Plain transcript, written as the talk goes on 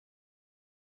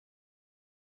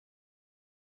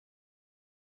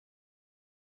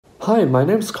Hi, my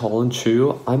name is Collin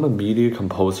Chu. I'm a media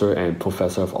composer and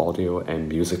professor of audio and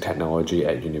music technology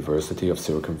at University of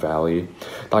Silicon Valley.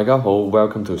 大家好,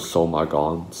 welcome to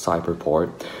Somagon Side Report.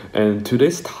 And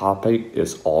today's topic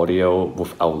is audio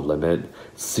without limit,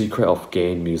 secret of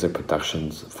game music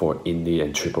productions for indie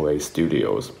and AAA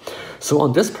studios. So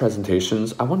on this presentation,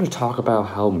 I want to talk about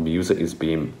how music is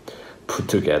being put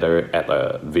together at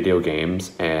video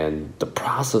games and the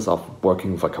process of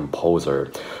working with a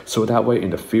composer, so that way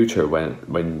in the future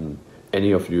when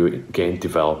any of you game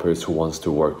developers who wants to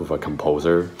work with a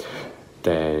composer,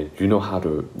 then you know how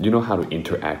to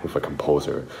interact with a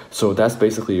composer. So that's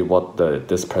basically what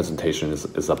this presentation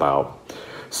is about.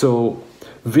 So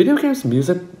video games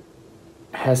music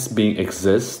has been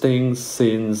existing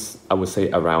since, I would say,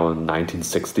 around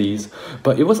 1960s,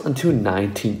 but it was until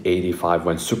 1985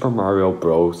 when Super Mario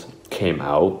Bros. Came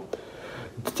out.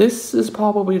 This was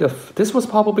probably the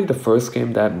first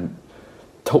game that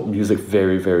took music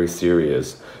very, very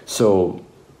serious. So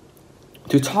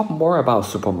to talk more about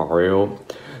Super Mario,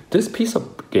 this piece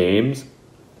of games,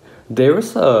 there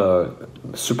is a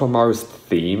Super Mario's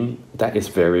theme that is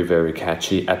very, very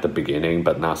catchy at the beginning,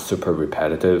 but not super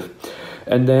repetitive.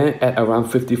 And then at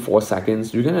around 54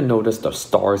 seconds, you're gonna notice the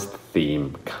Stars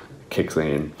theme kicks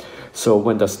in. So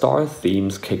when the Star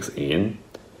themes kicks in,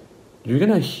 you're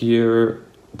gonna hear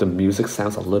the music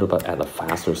sounds a little bit at a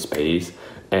faster pace.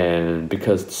 And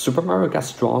because Super Mario got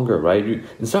stronger, right?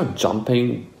 Instead of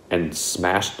jumping and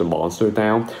smash the monster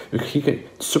down,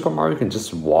 Super Mario can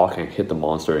just walk and hit the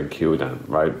monster and kill them,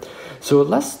 right? So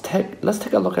let's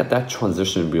take a look at that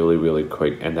transition really, really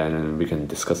quick, and then we can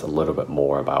discuss a little bit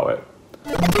more about it.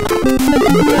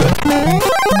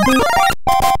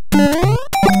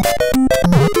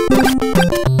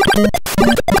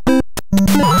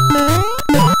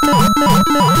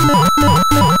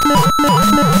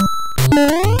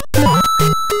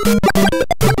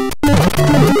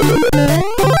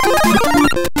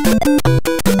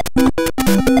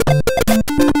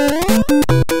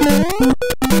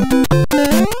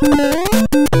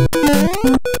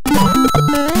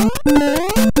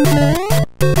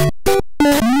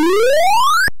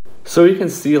 So you can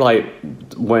see, like,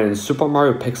 when Super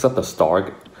Mario picks up the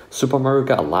star, Super Mario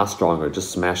got a lot stronger,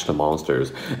 just smash the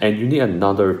monsters. And you need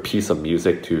another piece of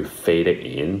music to fade it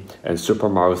in, and Super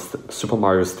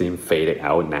Mario's theme faded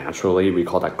out naturally. We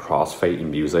call that crossfade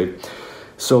in music.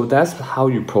 So that's how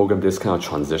you program this kind of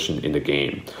transition in the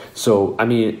game. So, I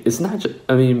mean, it's not just,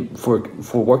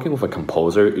 for working with a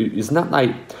composer, it's not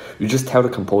like you just tell the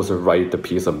composer write the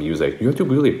piece of music. You have to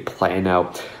really plan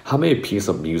out how many pieces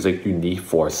of music you need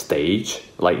for a stage.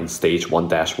 Like in stage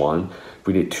 1-1,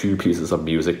 we need 2 pieces of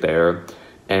music there.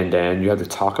 And then you have to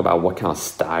talk about what kind of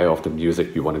style of the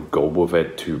music you want to go with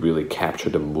it to really capture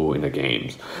the mood in the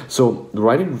games. So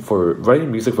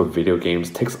writing music for video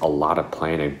games takes a lot of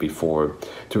planning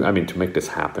to make this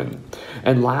happen.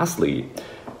 And lastly,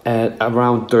 at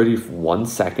around 31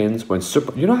 seconds, when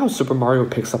you know how Super Mario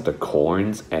picks up the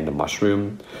corns and the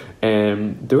mushroom,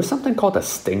 and there was something called the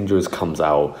stingers comes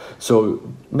out. So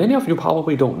many of you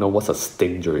probably don't know what a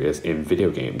stinger is in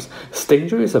video games.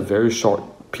 Stinger is a very short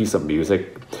piece of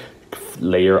music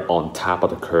layer on top of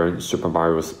the current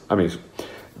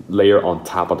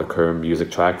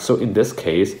music track. So in this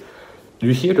case,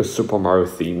 you hear the Super Mario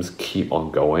themes keep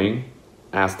on going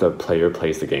as the player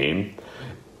plays the game.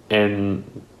 And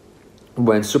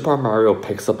when Super Mario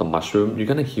picks up the mushroom, you're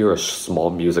gonna hear a small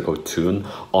musical tune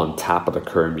on top of the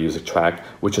current music track,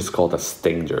 which is called the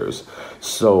stingers.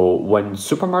 So when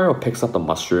Super Mario picks up the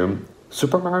mushroom,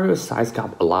 Super Mario's size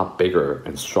got a lot bigger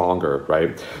and stronger,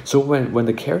 right? So when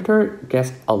the character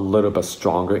gets a little bit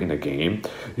stronger in the game,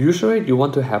 usually you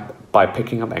want to have, by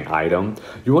picking up an item,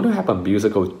 you want to have a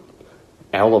musical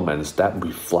elements that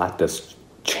reflect this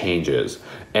changes.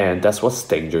 And that's what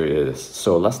stinger is.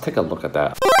 So let's take a look at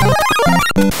that.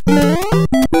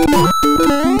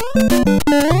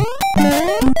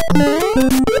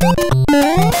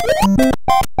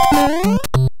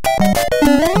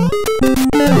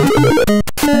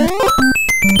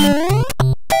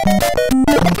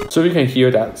 So you can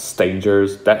hear that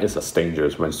stingers, that is a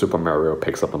stingers when Super Mario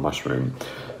picks up a mushroom.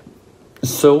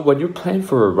 So when you plan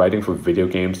for writing for video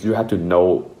games, you have to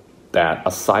know that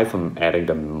aside from adding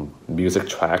the music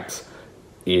tracks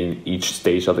in each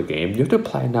stage of the game, you have to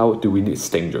plan out, do we need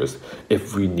stingers?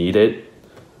 If we need it,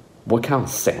 what kind of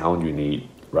sound you need,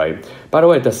 right? By the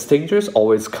way, the stingers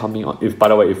always coming on, if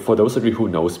for those of you who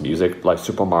knows music, like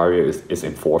Super Mario is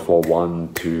in 4/4,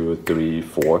 1, 2, 3,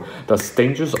 4, the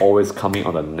stingers always coming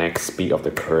on the next beat of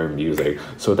the current music.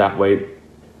 So that way,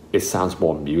 it sounds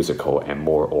more musical and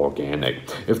more organic.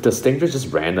 If the stinger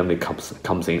just randomly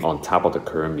comes in on top of the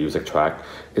current music track,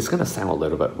 it's gonna sound a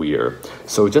little bit weird.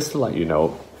 So just to let you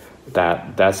know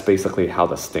that that's basically how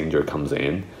the stinger comes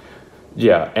in.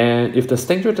 Yeah, and if the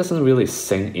stinger doesn't really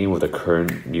sync in with the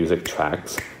current music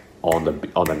tracks on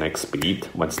the next beat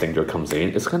when stinger comes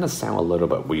in, it's gonna sound a little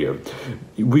bit weird.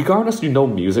 Regardless you know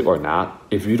music or not,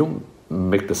 if you don't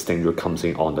make the stinger comes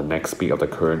in on the next beat of the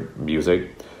current music,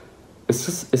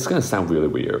 it's gonna sound really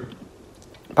weird.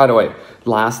 By the way,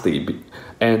 lastly,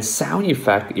 and sound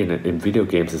effect in video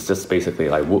games is just basically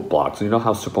like wood blocks. You know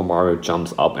how Super Mario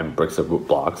jumps up and breaks the wood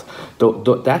blocks?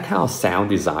 That kind of sound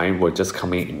design will just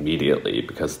come in immediately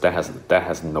because that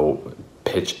has no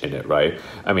pitch in it, right?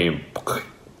 I mean,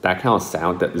 that kind of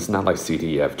sound that is not like C,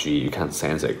 D, E, F, G. You can't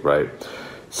sense it, right?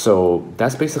 So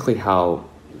that's basically how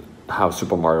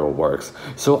Super Mario works.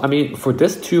 So I mean, for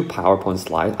this 2 PowerPoint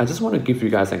slides, I just want to give you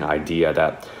guys an idea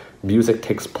that music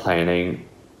takes planning,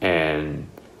 and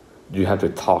you have to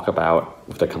talk about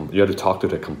you have to talk to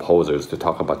the composers to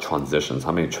talk about transitions.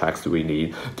 How many tracks do we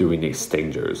need? Do we need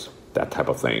stingers? That type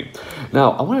of thing.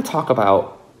 Now I want to talk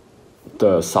about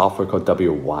the software called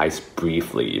WWise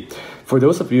briefly. For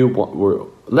those of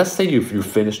you let's say you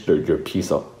finished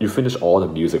you finished all the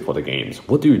music for the games.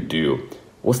 What do?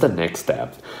 What's the next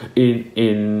step?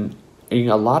 In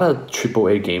a lot of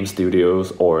AAA game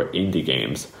studios or indie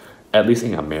games, at least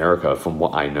in America, from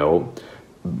what I know,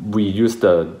 we use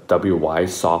the WWise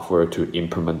software to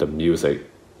implement the music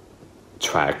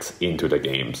tracks into the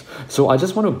games. So I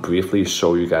just want to briefly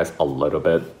show you guys a little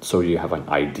bit so you have an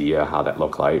idea how that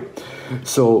look like.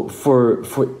 So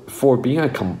for being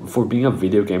a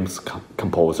video games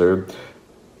composer,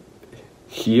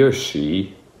 he or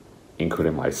she,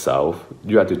 including myself,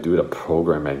 you have to do the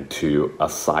programming too,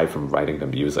 aside from writing the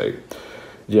music.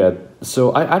 Yeah,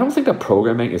 so I don't think the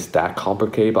programming is that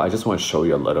complicated, but I just want to show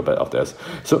you a little bit of this.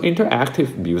 So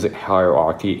interactive music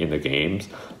hierarchy in the games,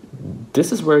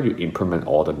 this is where you implement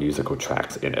all the musical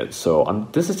tracks in it. So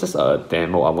this is just a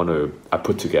demo I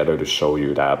put together to show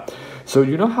you that. So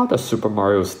you know how the Super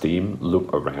Mario's theme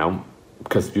loop around?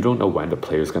 Because you don't know when the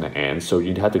player is going to end, so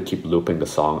you have to keep looping the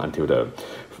song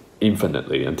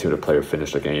infinitely until the player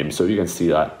finish the game. So you can see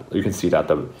that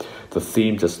the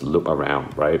theme just loop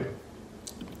around, right?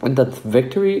 And the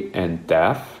victory and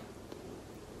death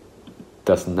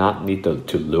does not need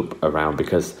to loop around,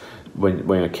 because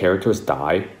when a characters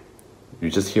die,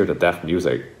 you just hear the death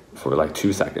music for like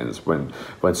 2 seconds. When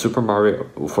Super Mario,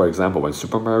 for example, when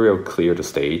Super Mario cleared the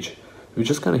stage, you're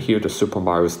just gonna hear the Super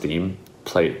Mario's theme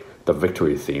play. The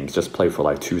victory themes just play for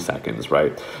like 2 seconds,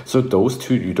 right? So those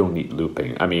two you don't need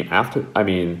looping.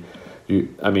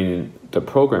 The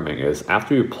programming is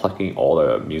after you're plugging all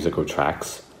the musical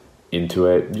tracks into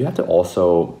it, you have to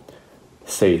also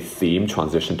say theme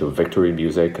transition to victory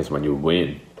music, because when you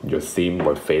win, your theme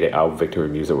will fade out, victory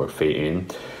music will fade in.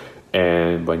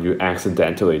 And when you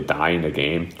accidentally die in the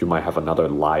game, you might have another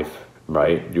life,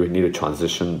 right? You need to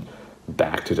transition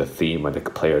back to the theme when the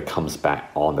player comes back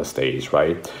on the stage,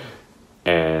 right?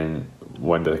 And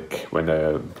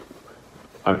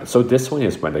so this one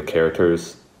is when the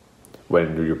characters,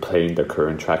 when you're playing the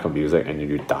current track of music and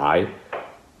you die,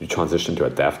 you transition to a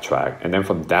death track, and then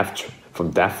from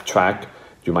death track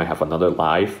you might have another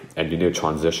life, and you need to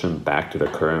transition back to the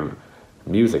current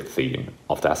music theme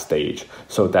of that stage.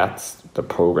 So that's the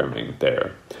programming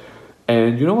there.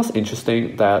 And you know what's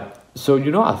interesting? So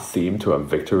you know a theme to a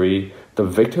victory, the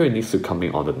victory needs to come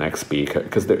in on the next beat,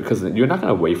 because you're not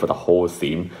going to wait for the whole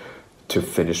theme to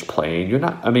finish playing.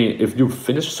 If you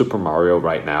finish Super Mario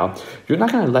right now, you're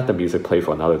not going to let the music play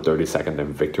for another 30 seconds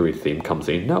and victory theme comes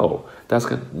in. No,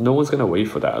 no one's going to wait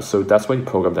for that. So that's why you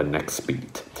program the next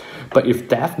beat. But if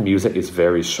death music is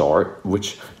very short,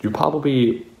 which you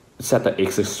probably set the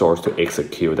exit source to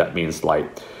execute, that means like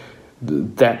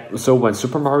that. So when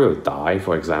Super Mario die,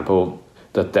 for example,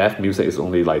 the death music is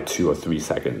only like 2 or 3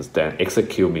 seconds. Then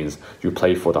execute means you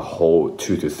play for the whole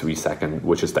 2 to 3 seconds,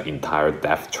 which is the entire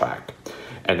death track.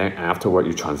 And then afterward,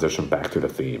 you transition back to the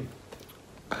theme.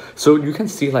 So you can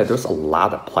see like there's a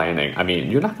lot of planning.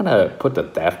 You're not gonna put the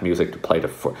death music to play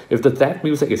if the death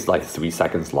music is like 3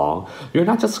 seconds long, you're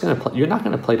not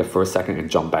gonna play the first second and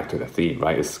jump back to the theme,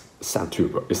 right? It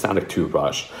sounded too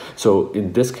rushed. So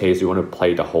in this case, you want to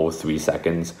play the whole 3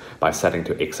 seconds by setting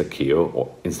to execute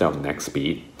or instead of next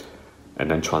beat, and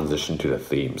then transition to the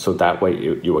theme. So that way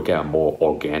you will get a more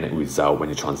organic result when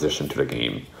you transition to the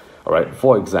game. All right,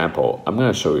 for example, I'm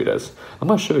going to show you this. I'm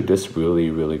going to show you this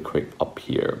really, really quick up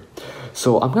here.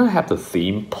 So I'm going to have the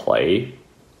theme play,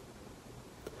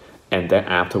 and then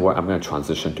afterward, I'm going to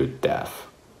transition to death.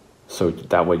 So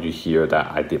that way you hear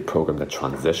that I did program the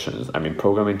transitions. I mean,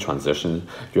 programming transitions,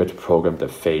 you have to program the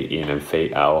fade in and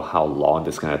fade out, how long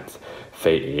this gonna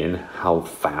fade in, how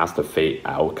fast the fade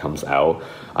out comes out.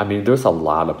 I mean, there's a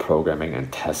lot of programming and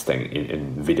testing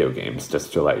in video games,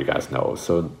 just to let you guys know.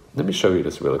 So let me show you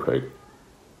this really quick.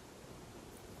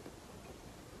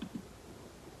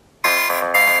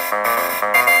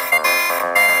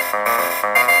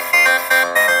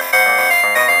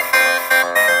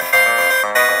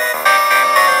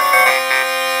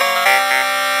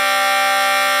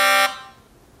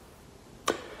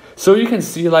 So you can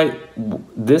see like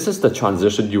this is the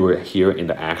transition you will hear in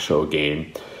the actual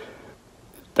game,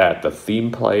 that the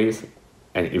theme plays,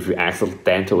 and if you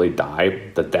accidentally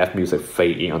die, the death music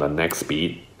fade in on the next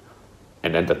beat,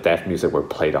 and then the death music will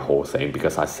play the whole thing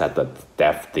because I set the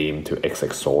death theme to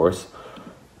XX source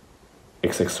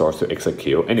to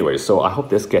execute. Anyway, so I hope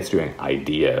this gets you an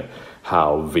idea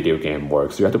how video game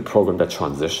works. You have to program the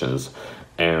transitions,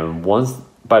 and once,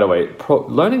 by the way,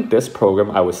 learning this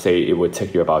program, I would say it would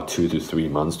take you about 2 to 3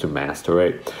 months to master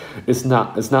it. It's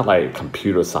not like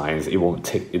computer science.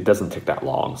 It doesn't take that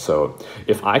long. So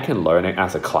if I can learn it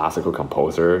as a classical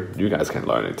composer, you guys can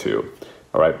learn it too.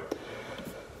 All right.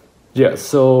 Yeah,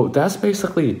 so that's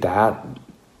basically that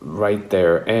right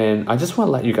there. And I just want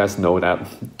to let you guys know that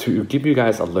to give you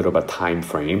guys a little bit time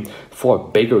frame for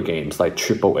bigger games like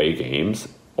AAA games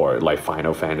or like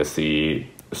Final Fantasy,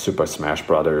 Super Smash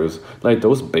Brothers, like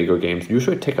those bigger games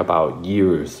usually take about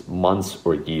months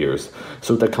or years.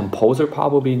 So the composer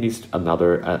probably needs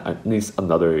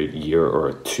another year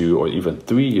or 2 or even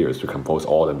 3 years to compose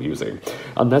all the music,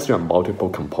 unless you have multiple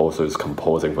composers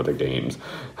composing for the games.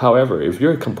 However, if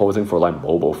you're composing for like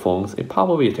mobile phones, it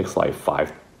probably takes like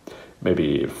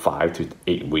maybe 5 to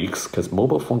 8 weeks, because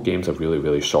mobile phone games are really,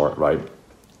 really short, right?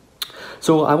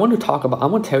 So I want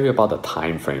to tell you about the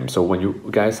time frame. So when you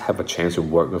guys have a chance to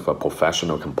work with a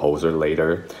professional composer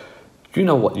later, you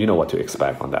know what to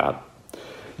expect on that.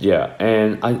 Yeah,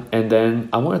 and then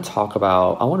I want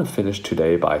to finish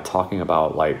today by talking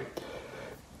about like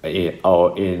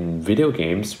in video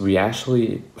games we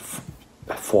actually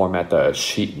format the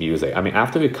sheet music. I mean,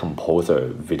 after we compose a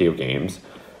video games,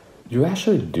 you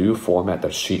actually do format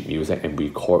the sheet music and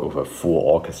record with a full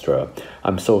orchestra.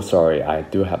 I'm so sorry, I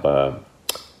do have a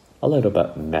little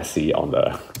bit messy on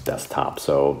the desktop.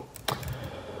 So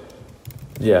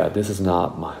yeah, this is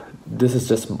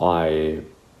just my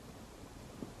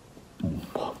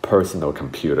personal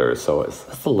computer, so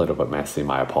it's a little bit messy.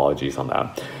 My apologies on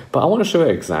that. But I want to show you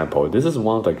an example. This is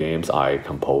one of the games I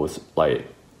composed like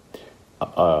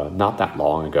not that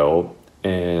long ago,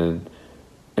 and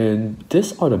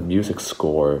these are the music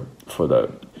score for the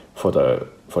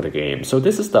game. So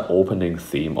this is the opening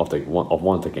theme of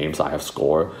one of the games I have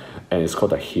scored, and it's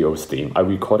called the Heroes theme. I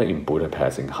recorded in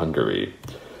Budapest in Hungary.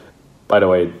 By the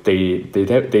way,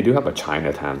 they do have a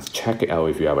Chinatown. Check it out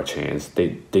if you have a chance.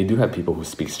 They do have people who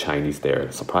speak Chinese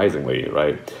there, surprisingly,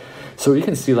 right? So you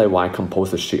can see like why I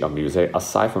composed a sheet of music,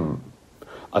 aside from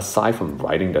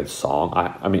writing the song,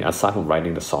 aside from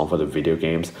writing the song for the video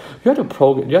games, you have to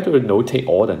notate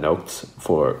all the notes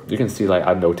you can see like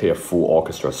I notate a full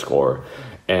orchestra score,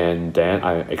 and then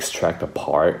I extract the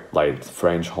part like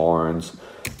French horns,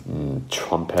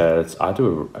 trumpets, I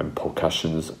do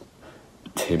percussions,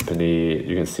 timpani.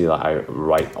 You can see like I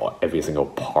write every single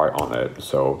part on it.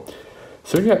 So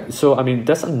yeah, so I mean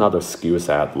that's another skill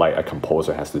set like a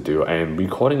composer has to do, and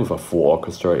recording with a full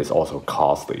orchestra is also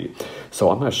costly. So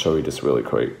I'm gonna show you this really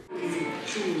quick.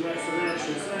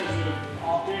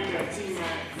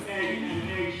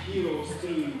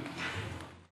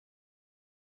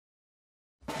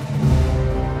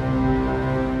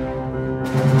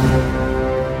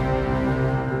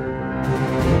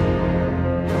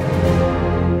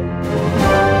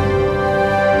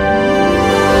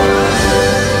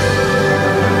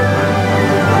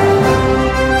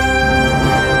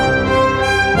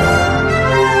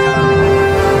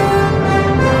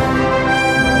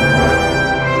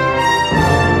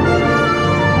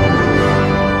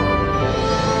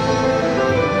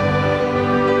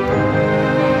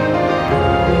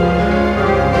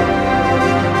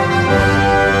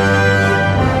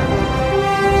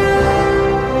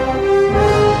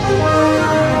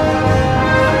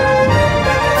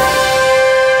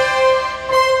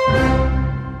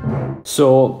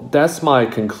 So that's my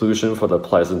conclusion for the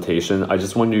presentation. I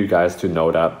just want you guys to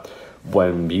know that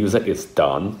when music is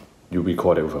done, you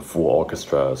record it with a full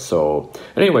orchestra. So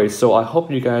anyway, so I hope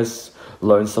you guys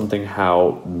learned something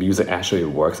how music actually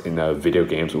works in video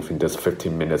games within this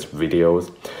 15 minutes videos.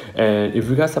 And if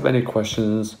you guys have any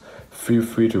questions, feel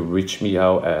free to reach me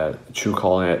out at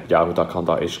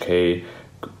truecollin@yahoo.com.hk.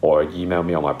 or email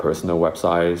me on my personal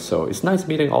website. So it's nice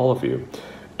meeting all of you.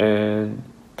 And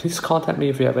please contact me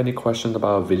if you have any questions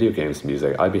about video games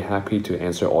music. I'd be happy to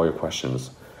answer all your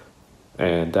questions.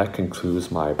 And that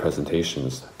concludes my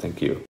presentations. Thank you.